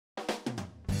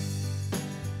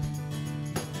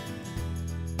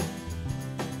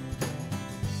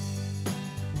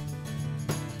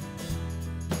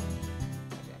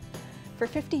For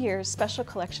 50 years, Special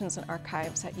Collections and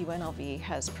Archives at UNLV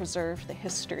has preserved the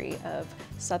history of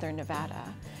Southern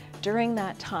Nevada. During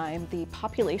that time, the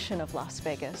population of Las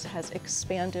Vegas has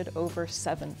expanded over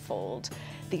sevenfold.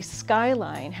 The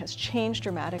skyline has changed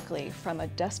dramatically from a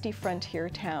dusty frontier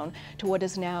town to what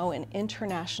is now an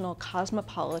international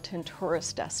cosmopolitan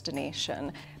tourist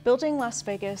destination. Building Las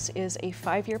Vegas is a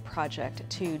 5-year project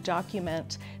to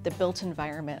document the built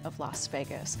environment of Las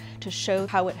Vegas, to show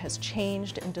how it has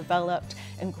changed and developed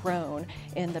and grown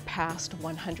in the past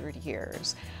 100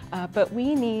 years. But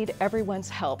we need everyone's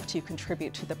help to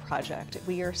contribute to the project.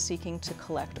 We are seeking to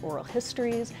collect oral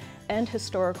histories and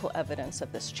historical evidence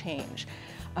of this change.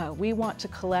 We want to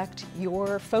collect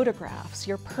your photographs,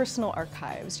 your personal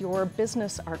archives, your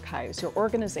business archives, your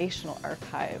organizational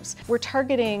archives. We're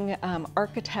targeting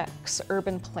architects,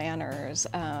 urban planners,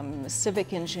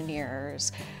 civic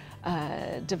engineers,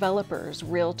 developers,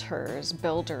 realtors,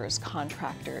 builders,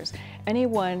 contractors,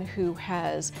 anyone who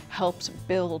has helped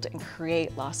build and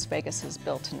create Las Vegas's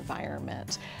built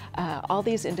environment. All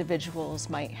these individuals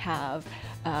might have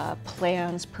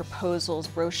plans, proposals,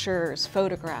 brochures,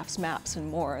 photographs, maps, and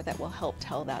more that will help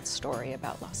tell that story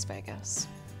about Las Vegas.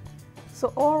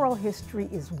 So oral history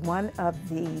is one of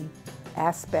the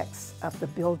aspects of the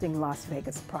Building Las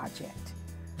Vegas project.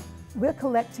 We're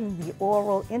collecting the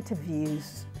oral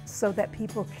interviews so that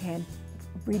people can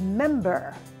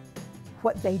remember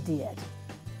what they did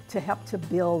to help to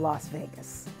build Las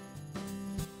Vegas.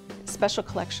 Special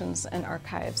Collections and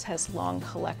Archives has long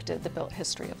collected the built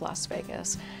history of Las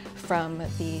Vegas, from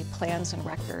the plans and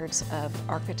records of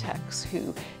architects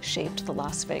who shaped the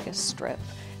Las Vegas Strip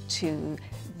to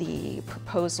the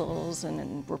proposals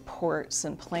and reports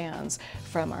and plans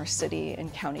from our city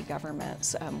and county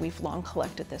governments. We've long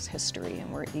collected this history,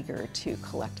 and we're eager to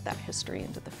collect that history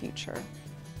into the future.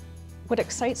 What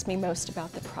excites me most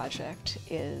about the project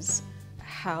is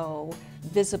how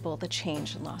visible the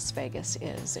change in Las Vegas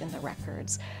is in the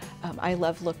records. I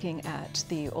love looking at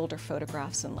the older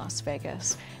photographs in Las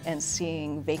Vegas and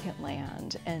seeing vacant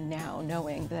land, and now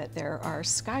knowing that there are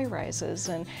sky rises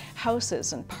and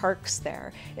houses and parks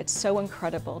there. It's so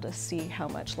incredible to see how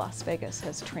much Las Vegas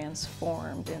has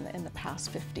transformed in the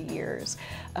past 50 years.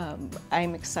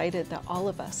 I'm excited that all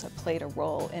of us have played a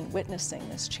role in witnessing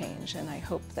this change, and I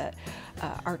hope that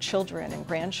our children and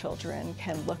grandchildren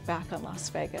can look back on Las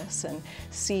Vegas and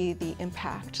see the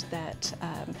impact that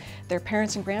their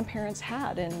parents and grandparents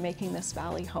had in making this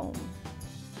valley home.